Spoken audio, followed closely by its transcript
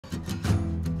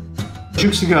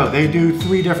CHOOKS to go. They do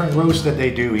 3 different roasts that they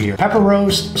do here. Pepper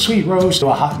roast, sweet roast, or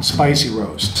a hot and spicy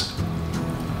roast.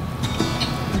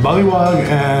 Bullywug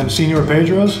and Sr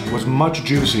Pedro's was much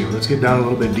juicier. Let's get down a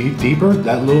little bit deeper.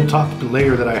 That little top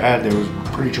layer that I had there was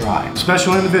pretty dry.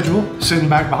 Special individual sitting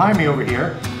back behind me over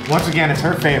here. Once again, it's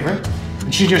her favorite.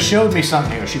 And she just showed me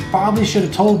something here. She probably should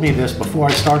have told me this before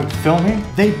I started filming.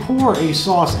 They pour a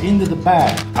sauce into the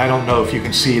bag. I don't know if you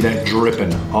can see that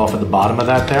dripping off of the bottom of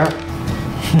that there.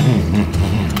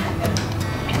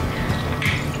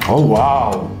 Oh,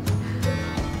 wow.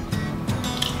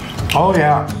 Oh,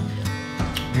 yeah.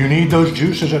 You need those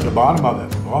juices at the bottom of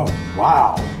it. Oh,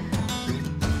 wow.